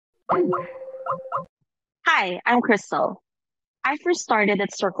Hi, I'm Crystal. I first started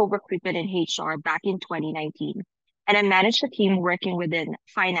at Circle Recruitment in HR back in 2019, and I managed a team working within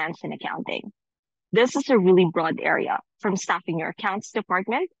finance and accounting. This is a really broad area, from staffing your accounts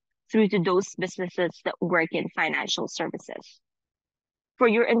department through to those businesses that work in financial services. For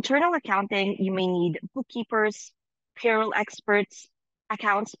your internal accounting, you may need bookkeepers, payroll experts,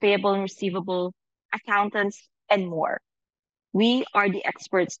 accounts payable and receivable, accountants, and more. We are the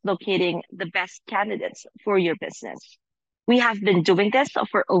experts locating the best candidates for your business. We have been doing this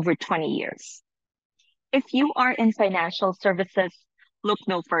for over 20 years. If you are in financial services, look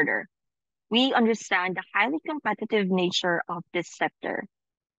no further. We understand the highly competitive nature of this sector.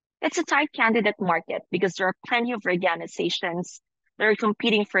 It's a tight candidate market because there are plenty of organizations that are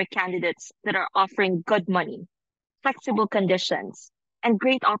competing for candidates that are offering good money, flexible conditions, and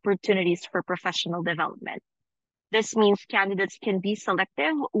great opportunities for professional development. This means candidates can be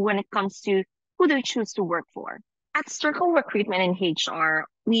selective when it comes to who they choose to work for. At Circle Recruitment in HR,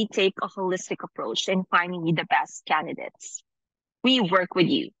 we take a holistic approach in finding you the best candidates. We work with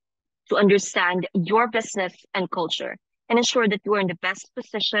you to understand your business and culture and ensure that you are in the best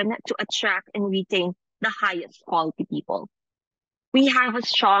position to attract and retain the highest quality people. We have a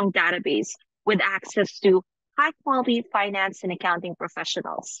strong database with access to high quality finance and accounting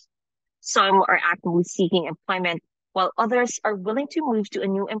professionals. Some are actively seeking employment, while others are willing to move to a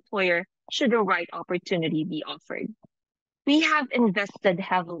new employer should the right opportunity be offered. We have invested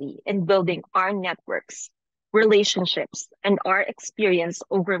heavily in building our networks, relationships, and our experience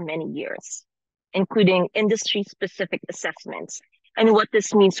over many years, including industry specific assessments. And what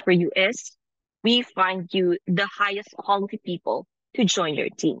this means for you is we find you the highest quality people to join your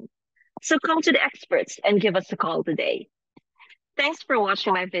team. So come to the experts and give us a call today. Thanks for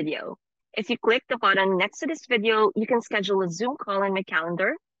watching my video. If you click the button next to this video, you can schedule a Zoom call in my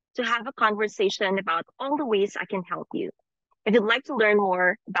calendar to have a conversation about all the ways I can help you. If you'd like to learn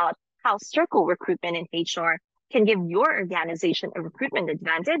more about how Circle Recruitment in HR can give your organization a recruitment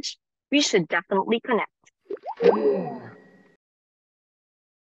advantage, we should definitely connect.